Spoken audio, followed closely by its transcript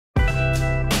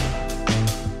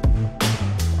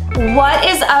What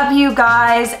is up, you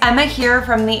guys? Emma here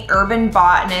from the Urban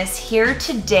Botanist, here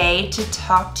today to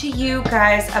talk to you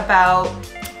guys about,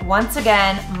 once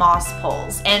again, moss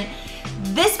poles. And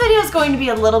this video is going to be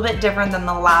a little bit different than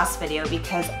the last video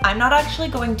because I'm not actually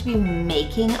going to be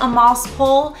making a moss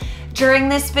pole during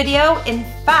this video. In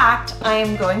fact, I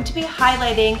am going to be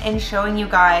highlighting and showing you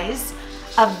guys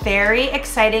a very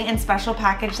exciting and special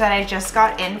package that I just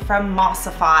got in from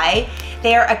Mossify.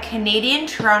 They are a Canadian,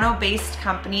 Toronto-based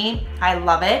company. I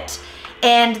love it.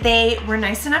 And they were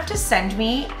nice enough to send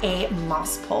me a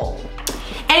moss pole.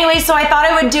 Anyway, so I thought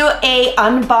I would do a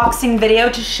unboxing video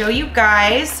to show you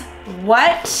guys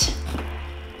what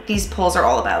these poles are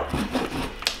all about.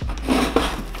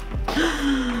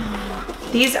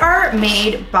 These are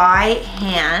made by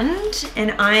hand,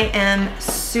 and I am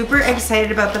super excited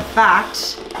about the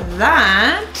fact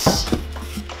that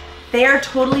they are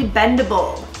totally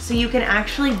bendable. So you can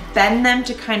actually bend them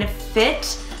to kind of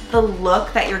fit the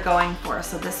look that you're going for.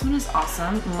 So this one is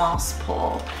awesome, moss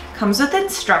pole. Comes with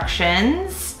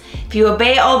instructions. If you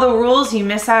obey all the rules, you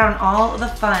miss out on all the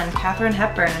fun. Katharine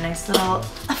Hepburn, a nice little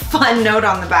fun note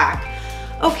on the back.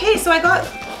 Okay, so I got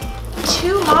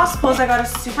two moss poles. I got a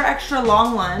super extra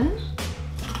long one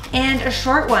and a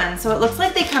short one. So it looks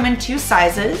like they come in two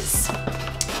sizes.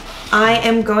 I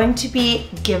am going to be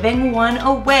giving one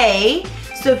away.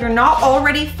 So if you're not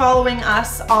already following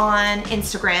us on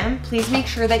Instagram, please make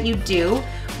sure that you do.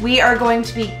 We are going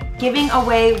to be giving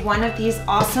away one of these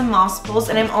awesome moss poles,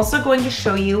 and I'm also going to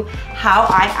show you how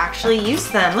I actually use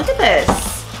them. Look at this.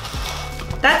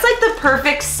 That's like the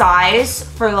perfect size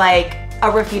for like a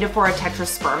Rhaphidophora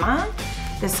tetrasperma.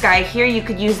 This guy here, you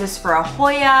could use this for a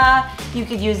Hoya, you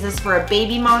could use this for a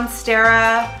baby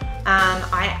monstera.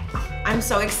 I'm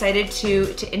so excited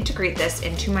to integrate this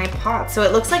into my pot. So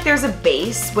it looks like there's a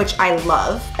base, which I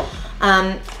love.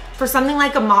 For something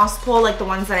like a moss pole, like the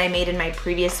ones that I made in my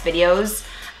previous videos,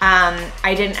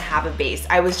 I didn't have a base.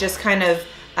 I was just kind of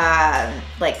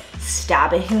like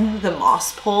stabbing the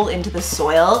moss pole into the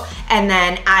soil and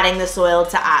then adding the soil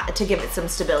to give it some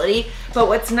stability. But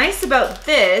what's nice about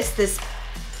this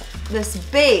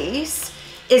base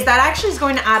is that actually is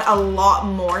going to add a lot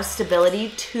more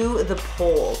stability to the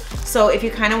pole. So if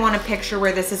you kind of want to picture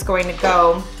where this is going to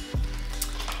go,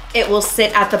 it will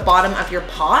sit at the bottom of your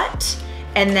pot,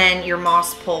 and then your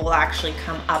moss pole will actually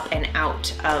come up and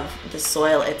out of the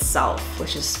soil itself,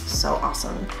 which is so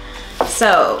awesome.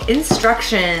 So,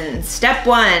 instructions. Step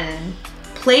 1,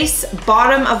 place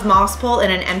bottom of moss pole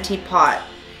in an empty pot.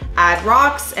 Add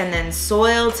rocks and then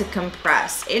soil to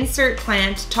compress. Insert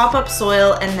plant, top up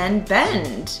soil, and then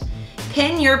bend.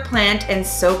 Pin your plant and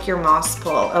soak your moss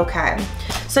pole. Okay.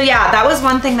 So yeah, that was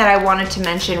one thing that I wanted to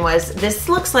mention was this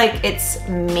looks like it's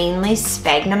mainly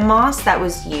sphagnum moss that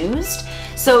was used.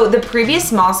 So the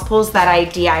previous moss poles that I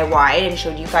DIY'd and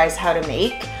showed you guys how to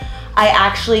make, I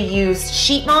actually used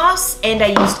sheet moss and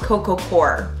I used coco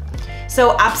coir.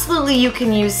 So absolutely you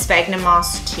can use sphagnum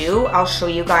moss too. I'll show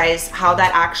you guys how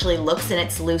that actually looks in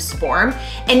its loose form.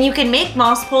 And you can make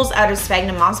moss poles out of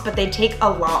sphagnum moss, but they take a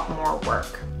lot more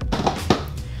work.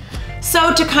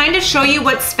 So to kind of show you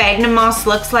what sphagnum moss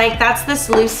looks like, that's this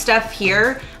loose stuff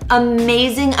here.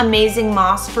 Amazing, amazing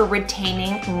moss for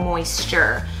retaining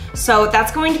moisture. So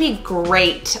that's going to be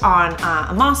great on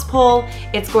a moss pole.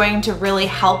 It's going to really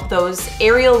help those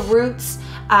aerial roots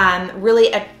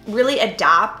really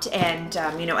adapt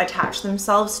and you know, attach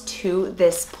themselves to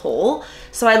this pole.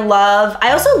 So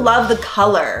I also love the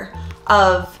color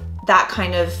of that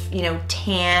kind of, you know,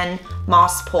 tan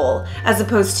moss pole as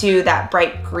opposed to that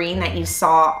bright green that you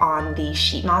saw on the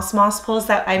sheet moss poles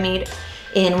that I made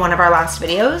in one of our last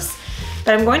videos.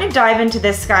 But I'm going to dive into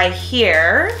this guy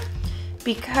here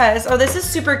because, oh, this is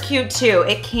super cute too.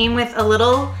 It came with a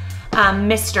little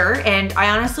mister, and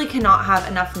I honestly cannot have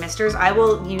enough misters. I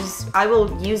will use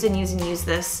and use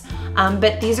this,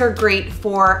 but these are great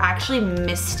for actually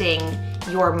misting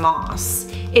your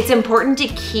moss. It's important to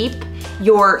keep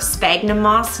your sphagnum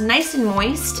moss nice and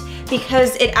moist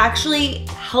because it actually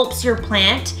helps your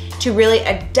plant to really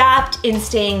adapt in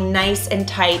staying nice and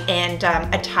tight and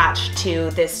attached to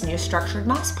this new structured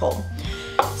moss pole.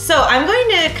 So I'm going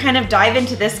to kind of dive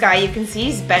into this guy. You can see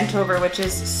he's bent over, which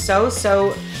is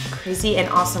so crazy and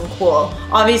awesome cool.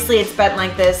 Obviously it's bent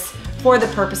like this for the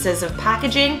purposes of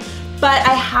packaging, but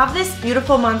I have this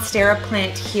beautiful monstera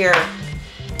plant here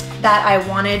that I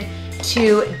wanted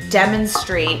to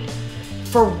demonstrate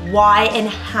for why and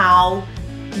how,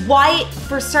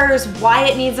 for starters, why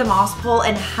it needs a moss pole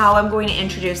and how I'm going to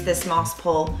introduce this moss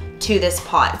pole to this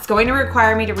pot. It's going to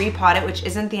require me to repot it, which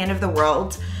isn't the end of the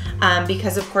world,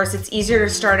 because of course it's easier to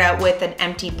start out with an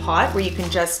empty pot where you can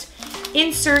just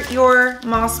insert your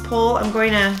moss pole, I'm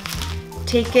going to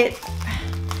take it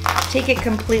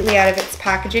completely out of its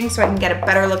packaging so I can get a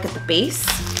better look at the base.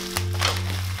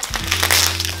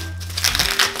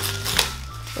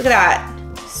 Look at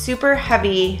that, super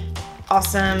heavy,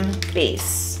 awesome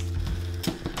base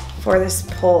for this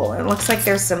pole. It looks like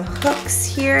there's some hooks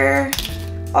here.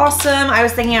 Awesome. I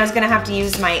was thinking I was gonna have to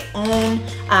use my own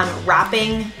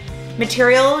wrapping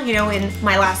material. You know, in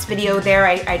my last video there,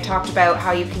 I talked about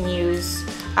how you can use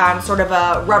sort of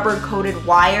a rubber coated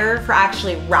wire for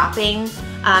actually wrapping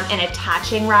and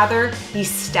attaching rather the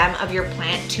stem of your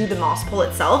plant to the moss pole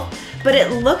itself. But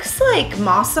it looks like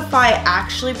Mossify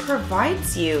actually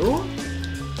provides you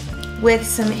with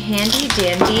some handy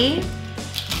dandy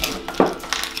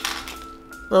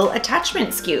little attachment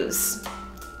SKUs.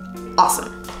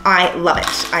 Awesome. I love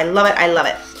it. I love it. I love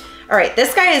it. All right,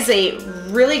 this guy is a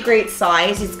really great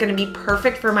size. He's gonna be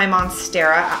perfect for my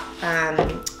Monstera,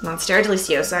 Monstera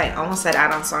deliciosa. I almost said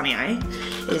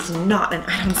Adansonii. It is not an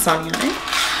Adansonii.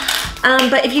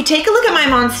 But if you take a look at my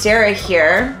Monstera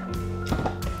here,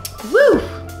 woo!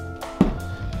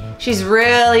 She's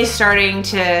really starting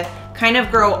to kind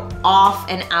of grow off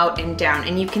and out and down.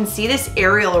 And you can see this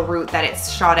aerial root that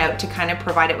it's shot out to kind of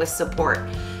provide it with support.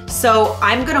 So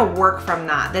I'm gonna work from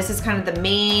that. This is kind of the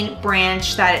main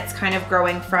branch that it's kind of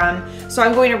growing from. So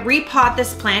I'm going to repot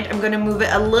this plant. I'm gonna move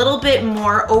it a little bit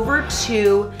more over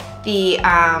to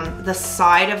the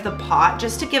side of the pot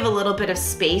just to give a little bit of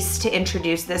space to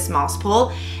introduce this moss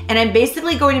pole. And I'm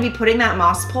basically going to be putting that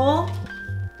moss pole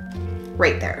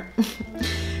right there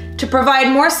to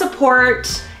provide more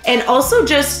support, and also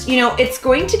just, you know, it's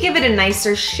going to give it a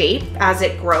nicer shape as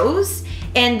it grows.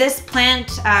 And this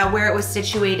plant, where it was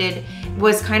situated,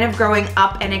 was kind of growing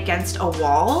up and against a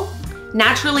wall.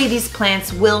 Naturally, these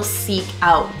plants will seek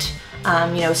out,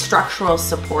 you know, structural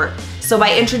support. So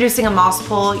by introducing a moss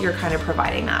pole, you're kind of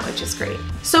providing that, which is great.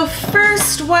 So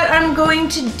first, what I'm going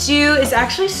to do is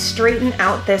actually straighten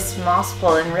out this moss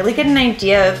pole and really get an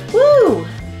idea of, woo,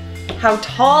 how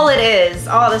tall it is.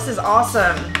 Oh, this is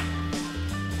awesome.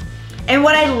 And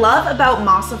what I love about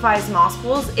Mossify's moss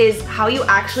poles is how you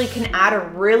actually can add a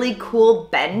really cool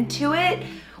bend to it,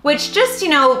 which just, you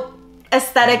know,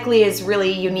 aesthetically is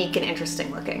really unique and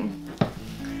interesting looking.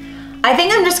 I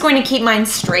think I'm just going to keep mine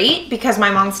straight because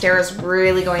my Monstera is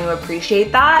really going to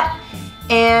appreciate that.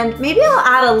 And maybe I'll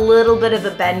add a little bit of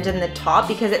a bend in the top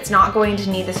because it's not going to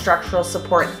need the structural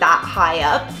support that high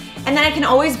up. And then I can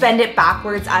always bend it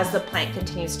backwards as the plant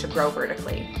continues to grow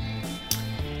vertically.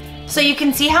 So you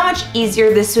can see how much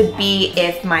easier this would be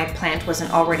if my plant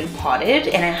wasn't already potted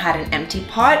and I had an empty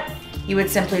pot. You would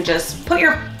simply just put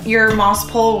your moss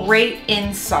pole right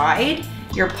inside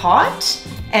your pot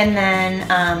and then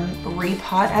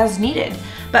repot as needed.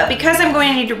 But because I'm going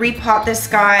to need to repot this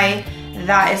guy,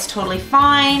 that is totally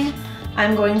fine.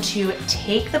 I'm going to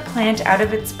take the plant out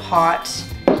of its pot,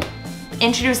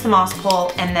 introduce the moss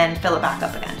pole, and then fill it back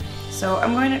up again. So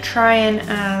I'm going to try and,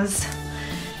 as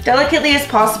delicately as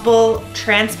possible,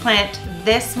 transplant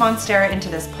this Monstera into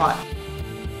this pot.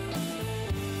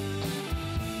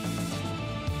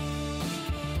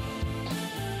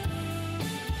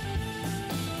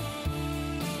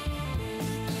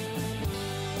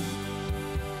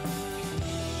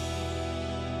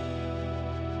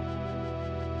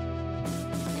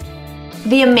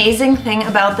 The amazing thing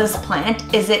about this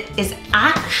plant is it is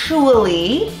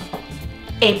actually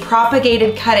a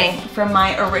propagated cutting from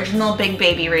my original big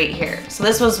baby right here. So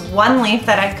this was one leaf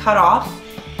that I cut off,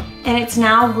 and it's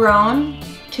now grown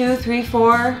 2, 3,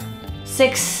 4,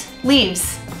 6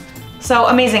 leaves. So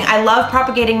amazing. I love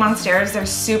propagating Monsteras. They're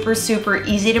super, super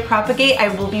easy to propagate.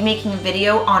 I will be making a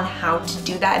video on how to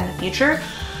do that in the future.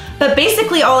 But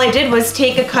basically all I did was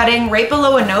take a cutting right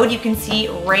below a node. You can see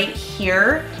right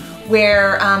here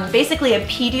where basically a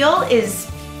petiole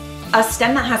is a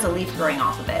stem that has a leaf growing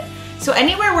off of it. So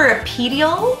anywhere where a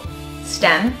petiole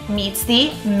stem meets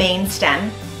the main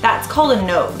stem, that's called a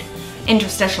node,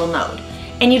 interstitial node.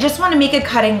 And you just want to make a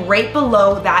cutting right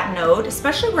below that node,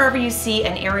 especially wherever you see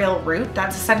an aerial root.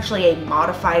 That's essentially a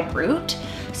modified root.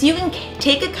 So you can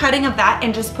take a cutting of that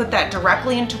and just put that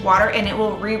directly into water and it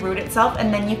will reroot itself,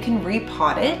 and then you can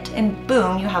repot it and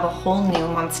boom, you have a whole new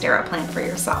Monstera plant for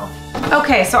yourself.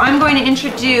 Okay, so I'm going to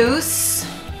introduce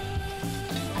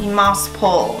the moss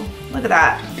pole. Look at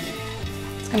that.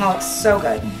 It's gonna look so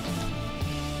good.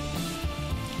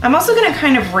 I'm also gonna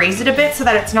kind of raise it a bit so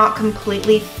that it's not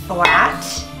completely flat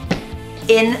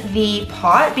in the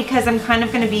pot because I'm kind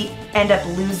of gonna end up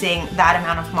losing that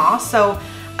amount of moss. So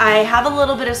I have a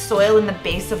little bit of soil in the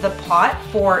base of the pot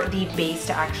for the base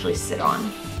to actually sit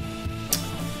on.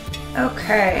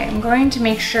 Okay, I'm going to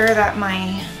make sure that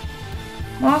my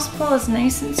moss pole is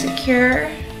nice and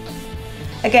secure.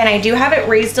 Again, I do have it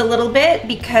raised a little bit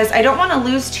because I don't want to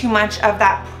lose too much of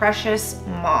that precious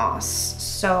moss.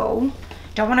 So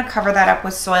don't want to cover that up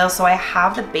with soil, so I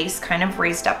have the base kind of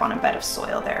raised up on a bed of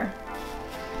soil there.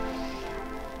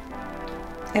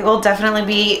 It will definitely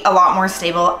be a lot more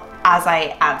stable as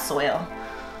I add soil.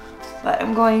 But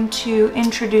I'm going to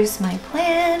introduce my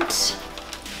plant.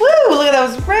 Woo, look at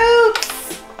those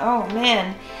roots. Oh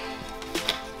man.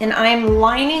 And I'm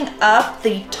lining up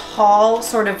the tall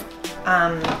sort of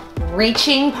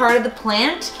reaching part of the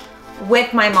plant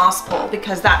with my moss pole,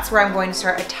 because that's where I'm going to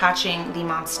start attaching the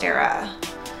monstera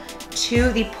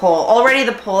to the pole. Already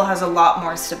the pole has a lot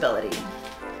more stability.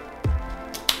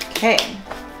 Okay,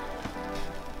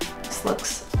 this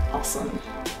looks awesome.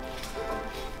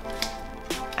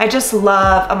 I just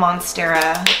love a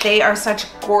monstera. They are such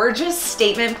gorgeous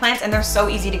statement plants and they're so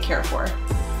easy to care for.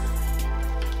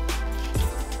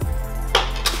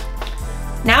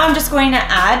 Now I'm just going to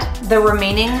add the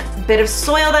remaining bit of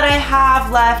soil that I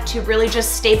have left to really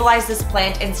just stabilize this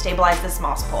plant and stabilize this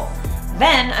moss pole.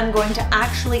 Then I'm going to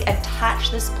actually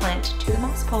attach this plant to the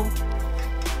moss pole.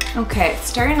 Okay, it's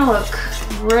starting to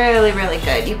look really, really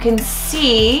good. You can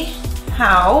see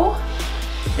how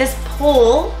this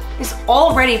pole is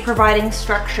already providing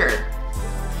structure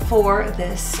for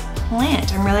this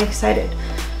plant. I'm really excited.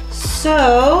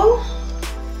 So,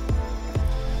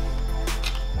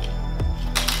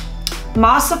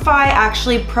 Mossify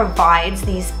actually provides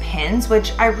these pins,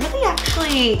 which I really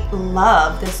actually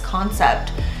love this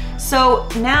concept. So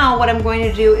now what I'm going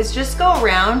to do is just go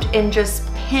around and just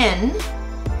pin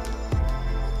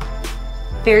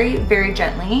very, very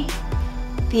gently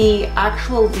the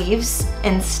actual leaves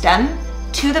and stem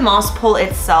to the moss pole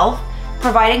itself,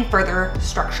 providing further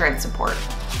structure and support.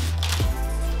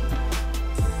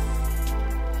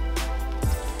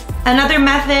 Another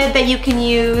method that you can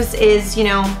use is,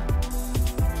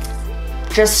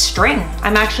 just string.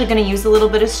 I'm actually gonna use a little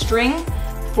bit of string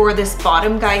for this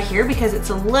bottom guy here because it's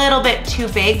a little bit too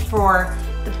big for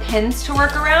the pins to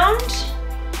work around.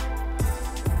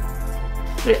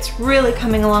 But it's really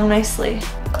coming along nicely.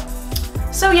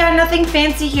 So yeah, nothing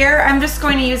fancy here. I'm just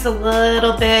going to use a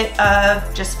little bit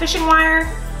of just fishing wire.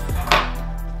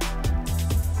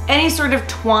 Any sort of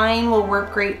twine will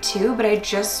work great too, but I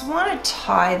just want to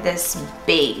tie this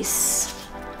base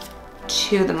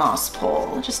to the moss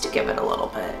pole just to give it a little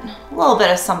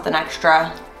bit of something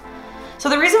extra. So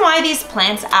the reason why these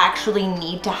plants actually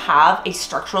need to have a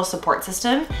structural support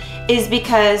system is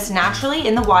because naturally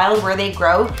in the wild where they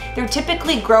grow, they're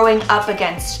typically growing up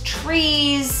against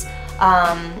trees,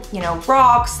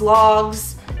 rocks,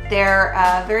 logs. They're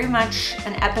very much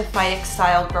an epiphytic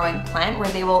style growing plant where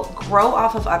they will grow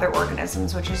off of other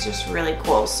organisms, which is just really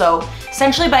cool. So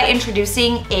essentially by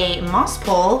introducing a moss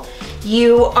pole,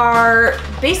 you are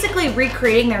basically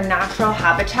recreating their natural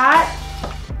habitat,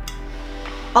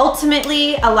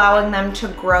 ultimately allowing them to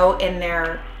grow in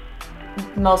their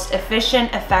most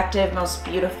efficient, effective, most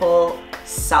beautiful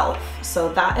self.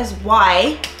 So that is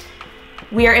why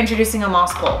we are introducing a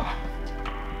moss pole.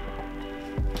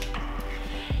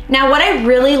 Now, what I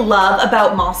really love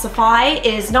about Mossify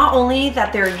is not only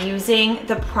that they're using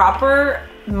the proper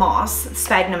moss,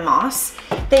 sphagnum moss,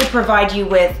 they provide you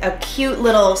with a cute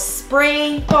little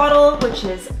spray bottle, which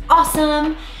is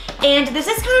awesome. And this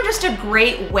is kind of just a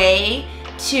great way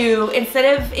to,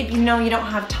 instead of, if you don't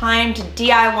have time to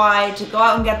DIY, to go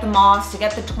out and get the moss, to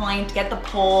get the twine, to get the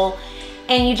pole,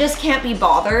 and you just can't be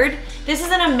bothered. This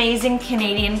is an amazing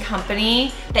Canadian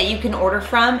company that you can order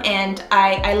from, and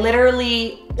I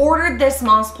literally ordered this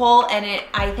moss pole and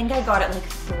I think I got it like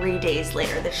 3 days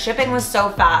later. The shipping was so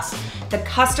fast. The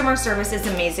customer service is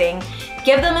amazing.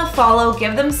 Give them a follow,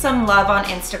 give them some love on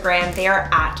Instagram. They are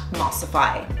at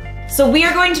Mossify. So we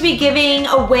are going to be giving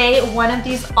away one of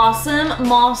these awesome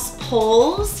moss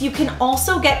poles. You can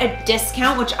also get a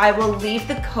discount, which I will leave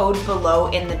the code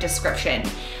below in the description,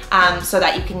 so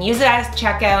that you can use it as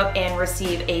checkout and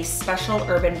receive a special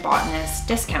Urban Botanist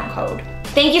discount code.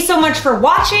 Thank you so much for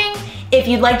watching. If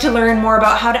you'd like to learn more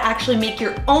about how to actually make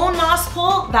your own moss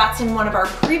pole, that's in one of our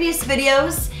previous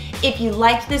videos. If you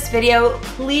liked this video,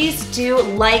 please do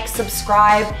like,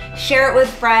 subscribe, share it with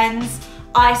friends.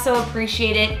 I so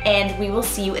appreciate it, and we will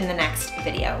see you in the next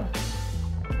video.